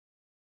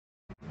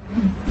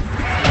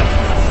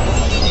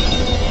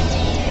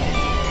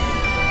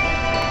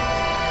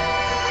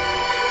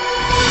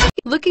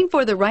Looking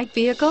for the right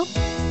vehicle?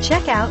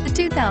 Check out the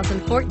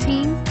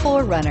 2014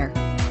 4Runner.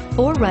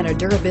 4Runner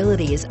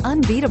durability is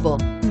unbeatable.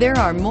 There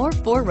are more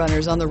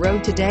 4Runners on the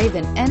road today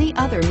than any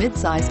other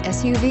midsize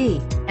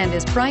SUV and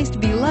is priced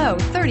below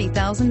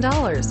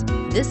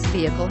 $30,000. This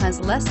vehicle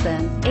has less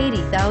than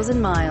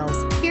 80,000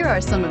 miles. Here are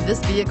some of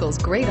this vehicle's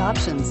great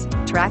options: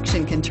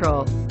 traction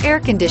control, air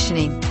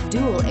conditioning,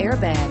 dual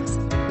airbags,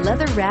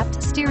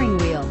 leather-wrapped steering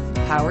wheel,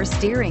 power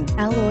steering,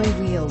 alloy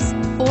wheels,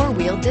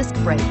 4-wheel disc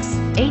brakes,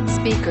 8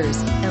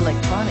 speakers,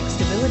 electronic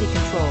stability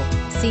control,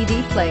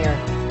 CD player.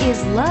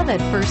 Is love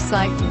at first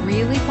sight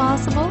really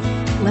possible?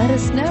 Let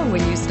us know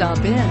when you stop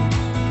in.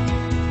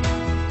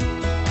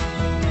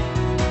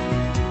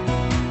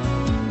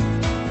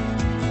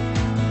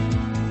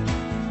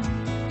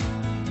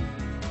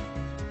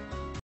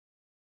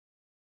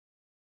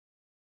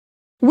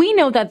 We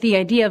know that the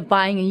idea of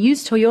buying a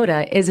used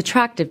Toyota is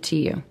attractive to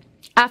you.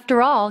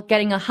 After all,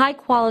 getting a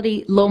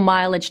high-quality,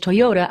 low-mileage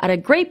Toyota at a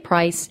great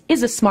price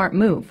is a smart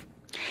move.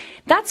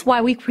 That's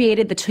why we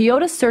created the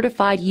Toyota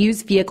Certified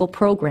Used Vehicle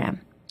Program.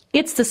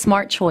 It's the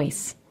smart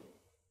choice.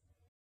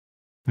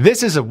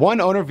 This is a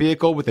one-owner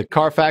vehicle with a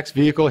Carfax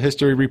Vehicle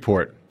History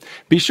Report.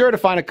 Be sure to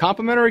find a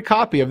complimentary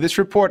copy of this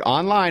report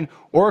online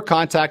or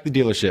contact the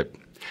dealership.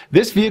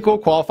 This vehicle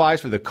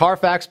qualifies for the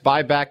Carfax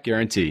Buyback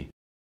Guarantee.